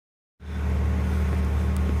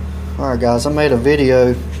Alright guys, I made a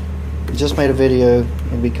video, just made a video,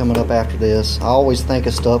 it'll be coming up after this. I always think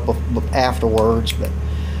of stuff afterwards, but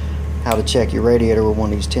how to check your radiator with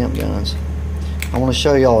one of these temp guns. I want to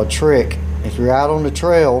show y'all a trick. If you're out on the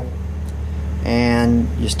trail and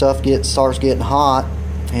your stuff starts getting hot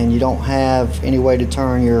and you don't have any way to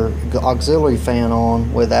turn your auxiliary fan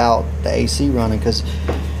on without the AC running, because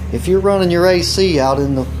if you're running your AC out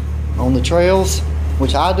on the trails,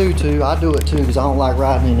 which I do too, I do it too because I don't like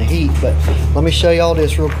riding in the heat, but let me show y'all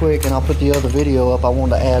this real quick and I'll put the other video up. I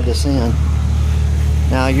wanted to add this in.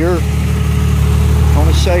 Now I want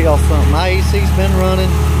to show y'all something. My AC's been running.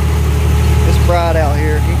 It's bright out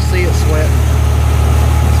here. You can see it sweating.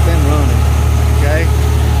 It's been running. Okay.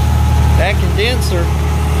 That condenser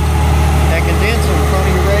in front of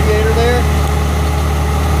your radiator there,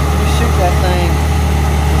 you shoot that thing.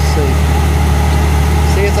 Let's see.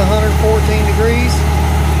 See, it's 114 degrees.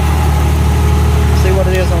 See what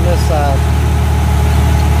it is on this side.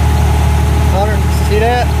 See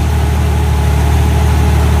that?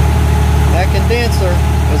 That condenser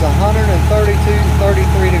is 132 to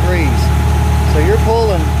 33 degrees. So you're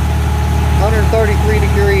pulling 133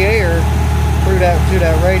 degree air through to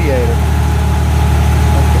that radiator,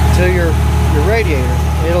 to your radiator.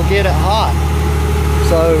 It'll get it hot.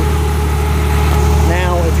 So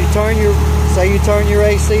now if you say you turn your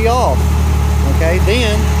AC off, okay,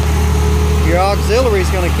 then your auxiliary is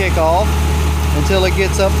going to kick off until it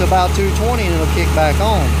gets up to about 220 and it'll kick back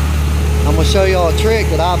on. I'm going to show y'all a trick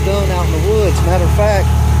that I've done out in the woods. Matter of fact,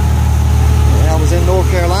 I was in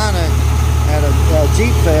North Carolina at a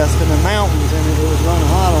Jeep Fest in the mountains and it was running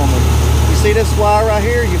hot on me. You see this wire right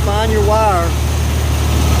here? You find your wire.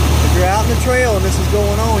 If you're out in the trail and this is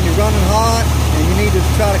going on, you're running hot and you need to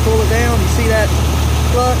try to cool it down. You see that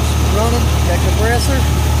clutch running, that compressor?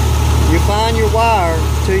 You find your wire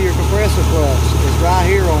to your compressor clutch. It's right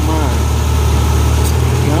here on mine.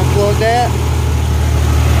 You unplug that.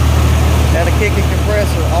 That'll kick your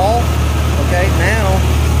compressor off. Okay, now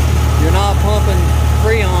you're not pumping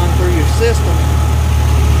Freon through your system,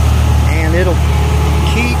 and it'll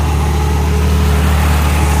keep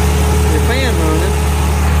your fan running,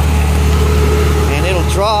 and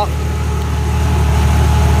it'll drop.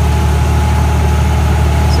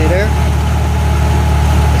 See there?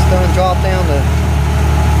 It's going to drop down to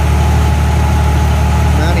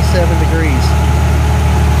 97 degrees.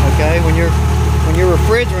 Okay, when your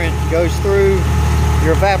refrigerant goes through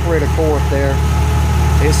your evaporator port there,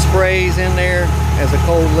 it sprays in there as a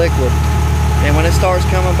cold liquid, and when it starts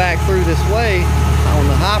coming back through this way on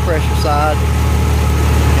the high pressure side,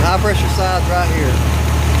 the high pressure side's right here,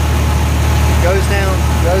 it goes down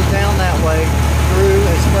that way through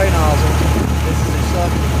a spray nozzle. This is a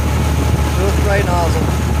sucker through a spray nozzle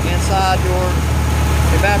inside your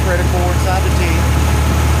evaporator port, inside the teeth.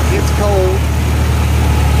 It gets cold,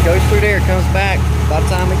 goes through there, comes back. By the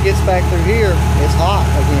time it gets back through here, it's hot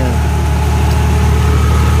again.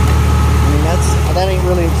 I mean, that ain't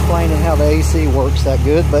really explaining how the AC works that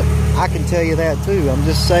good, but I can tell you that too. I'm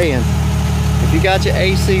just saying, if you got your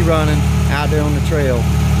AC running out there on the trail,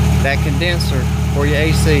 that condenser for your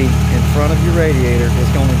AC in front of your radiator is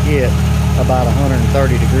going to get about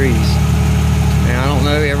 130 degrees. Now, I don't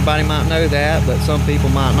know, everybody might know that, but some people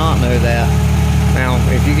might not know that. Now,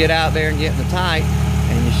 if you get out there and get in the tight,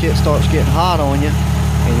 and your shit starts getting hot on you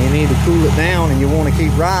and you need to cool it down and you want to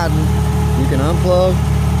keep riding, you can unplug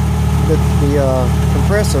the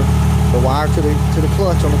compressor, the wire to the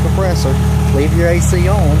clutch on the compressor, leave your AC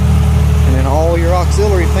on, and then all your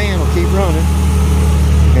auxiliary fan will keep running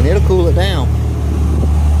and it'll cool it down.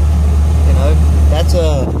 You know, that's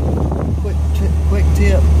a quick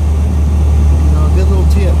tip, you know, a good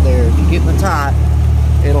little tip there. If you get in the tight,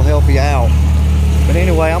 it'll help you out. But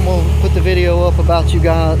anyway, I'm going to put the video up about you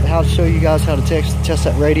guys, how to show you guys how to test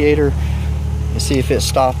that radiator and see if it's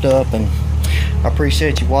stopped up. And I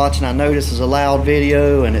appreciate you watching. I know this is a loud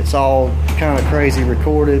video and it's all kind of crazy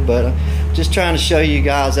recorded, but I'm just trying to show you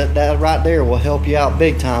guys that right there will help you out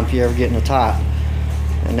big time if you ever get in a tight.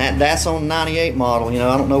 And that's on the 98 model. You know,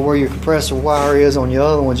 I don't know where your compressor wire is on your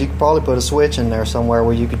other ones. You could probably put a switch in there somewhere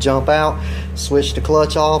where you could jump out, switch the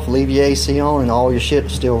clutch off, leave your AC on, and all your shit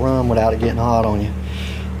will still run without it getting hot on you.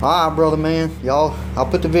 Alright, brother man. Y'all, I'll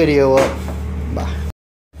put the video up. Bye.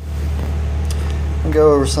 I'll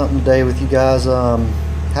go over something today with you guys.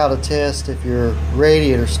 How to test if your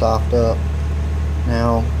radiator stopped up.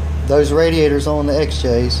 Now, those radiators on the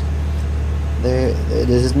XJs,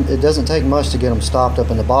 it doesn't take much to get them stopped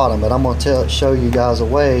up in the bottom, but I'm going to show you guys a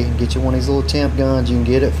way. Get you one of these little temp guns. You can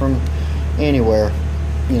get it from anywhere,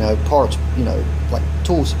 you know, parts, you know, like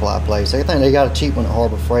tool supply place. I think they got a cheap one at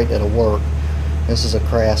Harbor Freight that'll work. This is a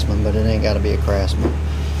Craftsman, but it ain't got to be a Craftsman.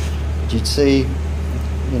 But you'd see,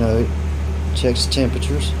 you know, it checks the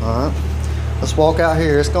temperatures. All right, let's walk out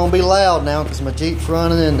here. It's gonna be loud now because my Jeep's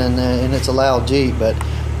running, and it's a loud Jeep. But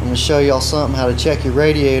I'm gonna show y'all something, how to check your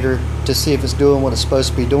radiator to see if it's doing what it's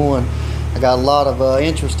supposed to be doing. I got a lot of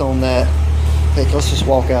interest on that. Hey, let's just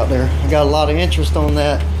walk out there. I got a lot of interest on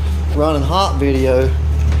that running hot video,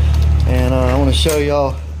 and I want to show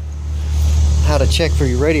y'all how to check for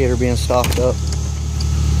your radiator being stopped up.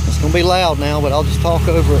 It's gonna be loud now, but I'll just talk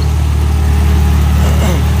over it.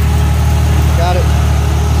 Got it.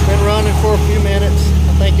 It's been running for a few minutes.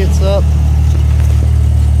 I think it's up.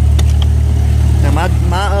 Now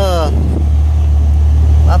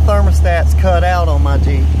my thermostat's cut out on my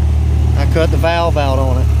Jeep. I cut the valve out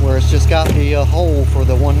on it where it's just got the hole for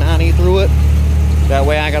the 190 through it. That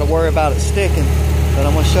way I ain't got to worry about it sticking. But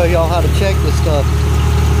I'm gonna show y'all how to check this stuff.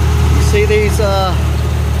 You see these?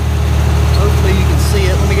 Hopefully you can see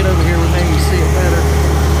it. Let me get over here where maybe you see it better.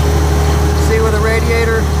 See where the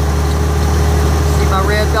radiator? See my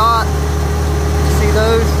red dot? You see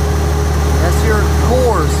those? That's your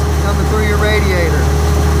cores coming through your radiator.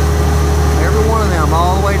 Every one of them,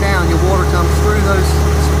 all the way down, your water comes through those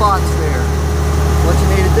spots there. What you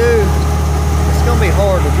need to do, it's gonna be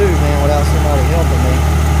hard to do, man, without somebody helping me.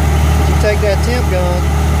 But you take that temp gun,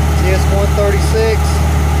 see it's 136,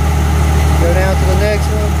 go down to the next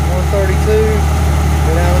one, 132,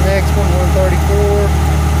 go down to the next one, 134,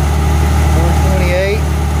 128,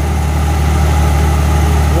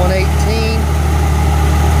 118,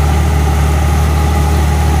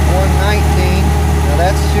 119. Now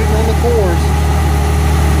that's shooting on the cores.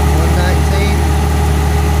 119.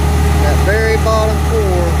 That very bottom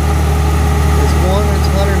core is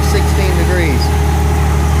 116 degrees.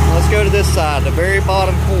 Let's go to this side, the very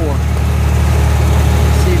bottom core.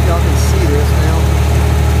 Let's see if y'all can see this now.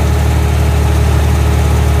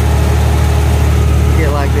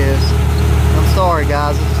 Get like this. I'm sorry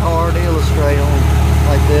guys, it's hard to illustrate on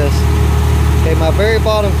like this. Okay, my very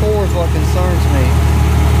bottom core is what concerns me.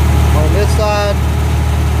 On this side,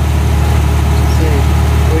 let's see,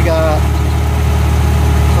 we got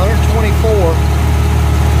 124.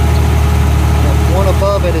 And one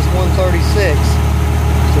above it is 136.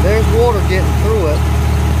 So there's water getting through it.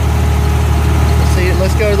 Let's see,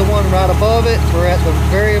 let's go to the one right above it. We're at the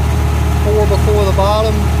very core before the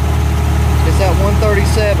bottom. It's at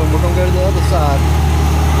 137. We're gonna go to the other side.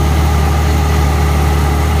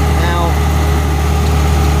 Now,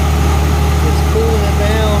 it's cooling it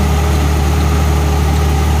down.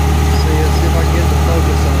 Let's see if I can get the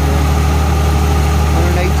focus on there.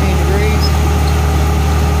 118 degrees.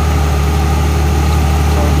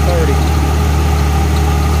 130.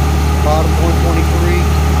 Bottom 123.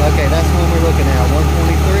 Okay, that's the one we're looking at.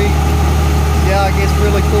 123. See how it gets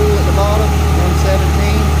really cool at the bottom?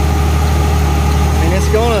 117. I mean,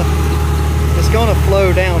 it's gonna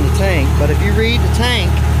flow down the tank. But if you read the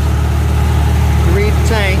tank,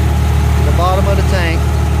 the bottom of the tank,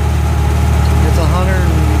 it's 137,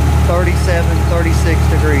 36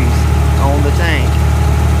 degrees on the tank.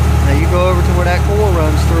 Now you go over to where that core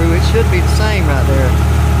runs through, it should be the same right there.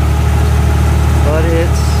 But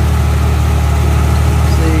it's,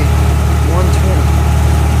 let's see,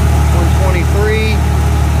 123.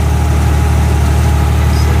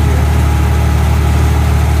 Let's see here.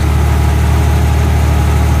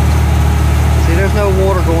 See, there's no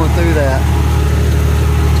water going through that.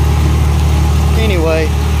 Anyway,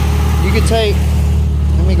 you could take,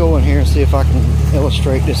 let me go in here and see if I can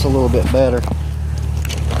illustrate this a little bit better.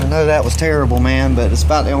 I know that was terrible, man, but it's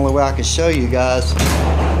about the only way I can show you guys.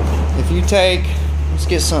 If you take, let's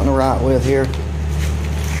get something to write with here.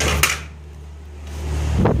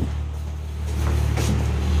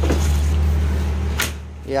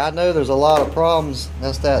 Yeah, I know there's a lot of problems.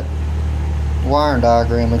 That's that wiring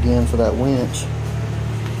diagram again for that winch.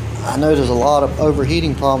 I know there's a lot of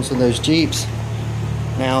overheating problems with those Jeeps.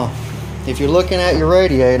 Now, if you're looking at your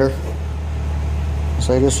radiator,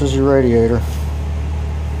 say this is your radiator.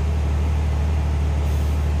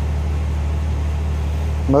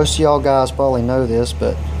 Most of y'all guys probably know this,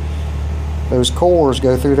 but those cores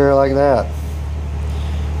go through there like that.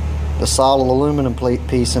 The solid aluminum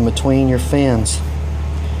piece in between your fins.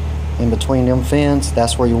 In between them fins,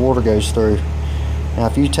 that's where your water goes through. Now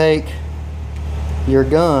if you take your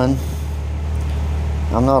gun,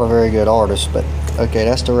 I'm not a very good artist, but okay,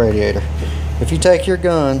 that's the radiator. If you take your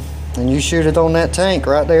gun and you shoot it on that tank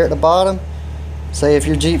right there at the bottom, say if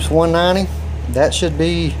your Jeep's 190, that should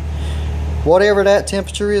be whatever that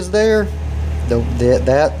temperature is there,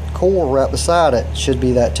 that core right beside it should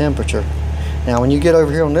be that temperature. Now when you get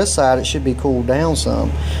over here on this side, it should be cooled down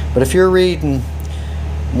some. But if you're reading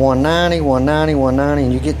 190, 190, 190,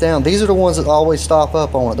 and you get down, these are the ones that always stop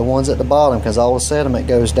up on it, the ones at the bottom, because all the sediment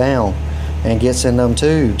goes down and gets in them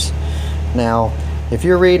tubes. Now if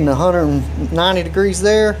you're reading 190 degrees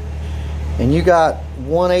there and you got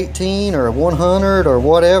 118 or 100 or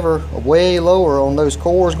whatever way lower on those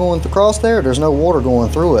cores going across there, there's no water going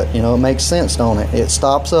through it. You know, it makes sense, don't it? It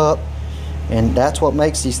stops up, and that's what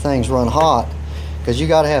makes these things run hot, because you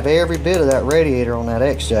got to have every bit of that radiator on that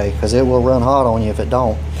XJ, because it will run hot on you if it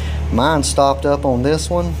don't. Mine stopped up on this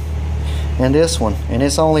one and this one, and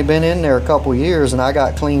it's only been in there a couple years, and I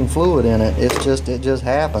got clean fluid in it. It just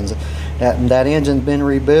happens. That engine's been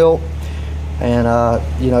rebuilt, and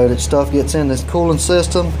you know, that stuff gets in this cooling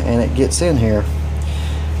system and it gets in here.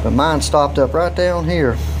 But mine stopped up right down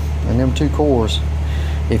here in them two cores.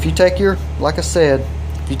 If you take your, like I said,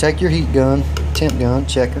 if you take your heat gun, temp gun,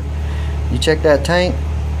 checker, you check that tank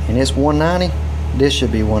and it's 190, this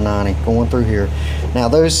should be 190 going through here. Now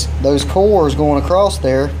those cores going across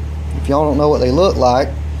there, if y'all don't know what they look like,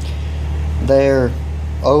 they're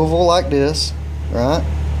oval like this, right?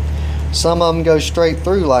 Some of them go straight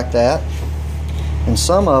through like that, and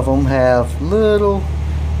some of them have little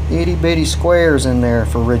itty bitty squares in there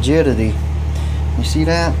for rigidity. You see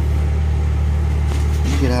that? Let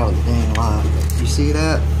me get out of the dang light. You see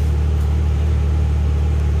that?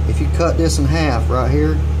 If you cut this in half right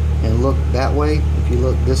here and look that way, if you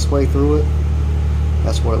look this way through it,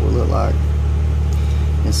 that's what it would look like.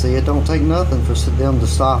 And see, it don't take nothing for them to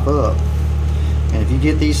stop up. And if you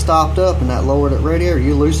get these stopped up and that lowered at radiator,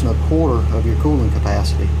 you loosen 1/4 of your cooling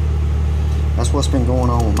capacity. That's what's been going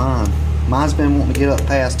on with mine. Mine's been wanting to get up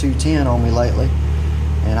past 210 on me lately,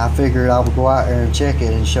 and I figured I would go out there and check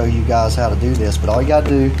it and show you guys how to do this. But all you gotta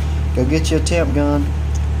do, go get you a temp gun,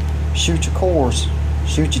 shoot your cores,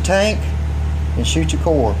 shoot your tank, and shoot your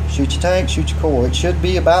core. Shoot your tank, shoot your core. It should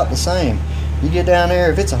be about the same. You get down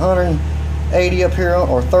there, if it's 180 up here,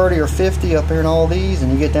 or 30 or 50 up here in all these,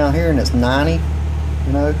 and you get down here and it's 90,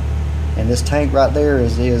 you know, and this tank right there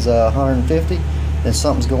is 150, then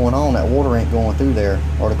something's going on. That water ain't going through there,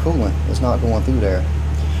 or the coolant is not going through there.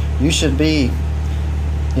 You should be,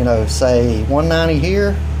 you know, say 190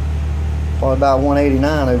 here, probably about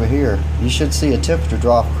 189 over here. You should see a temperature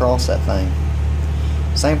drop across that thing.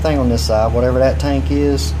 Same thing on this side. Whatever that tank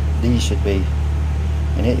is, these should be,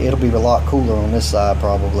 and it'll be a lot cooler on this side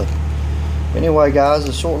probably. Anyway guys,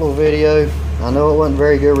 a short little video. I know it wasn't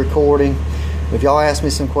very good recording. If y'all ask me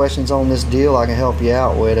some questions on this deal, I can help you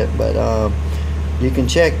out with it, but you can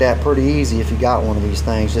check that pretty easy if you got one of these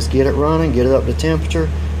things. Just get it running, get it up to temperature,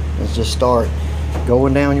 and just start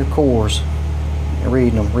going down your cores and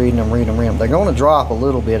reading them. They're going to drop a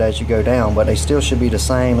little bit as you go down, but they still should be the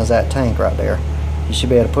same as that tank right there. You should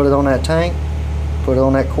be able to put it on that tank, put it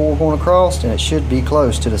on that core going across, and it should be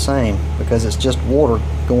close to the same, because it's just water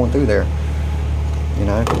going through there. You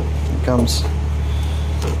know, it comes,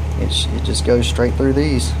 it just goes straight through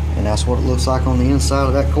these, and that's what it looks like on the inside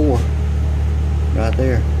of that core right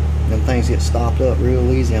there. Them things get stopped up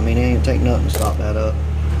real easy. I mean, it ain't take nothing to stop that up.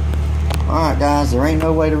 Alright guys, there ain't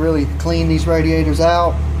no way to really clean these radiators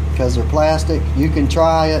out because they're plastic. You can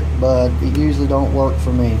try it, but it usually don't work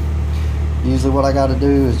for me. Usually what I got to do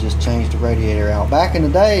is just change the radiator out. Back in the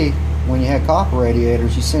day, when you had copper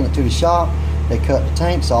radiators, you sent it to the shop, they cut the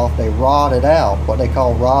tanks off, they rod it out, what they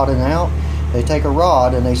call rodding out. They take a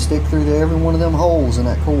rod and they stick through every one of them holes in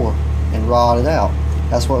that core and rod it out.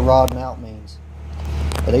 That's what rodding out means.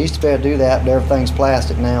 But they used to be able to do that, but everything's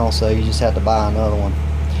plastic now, so you just have to buy another one.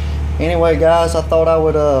 Anyway guys, I thought I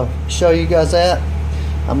would show you guys that.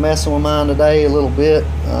 I'm messing with mine today a little bit,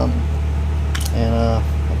 and I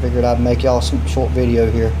figured I'd make y'all some short video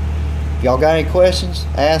here. If y'all got any questions,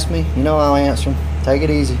 ask me. You know I'll answer them. Take it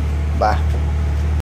easy. Bye.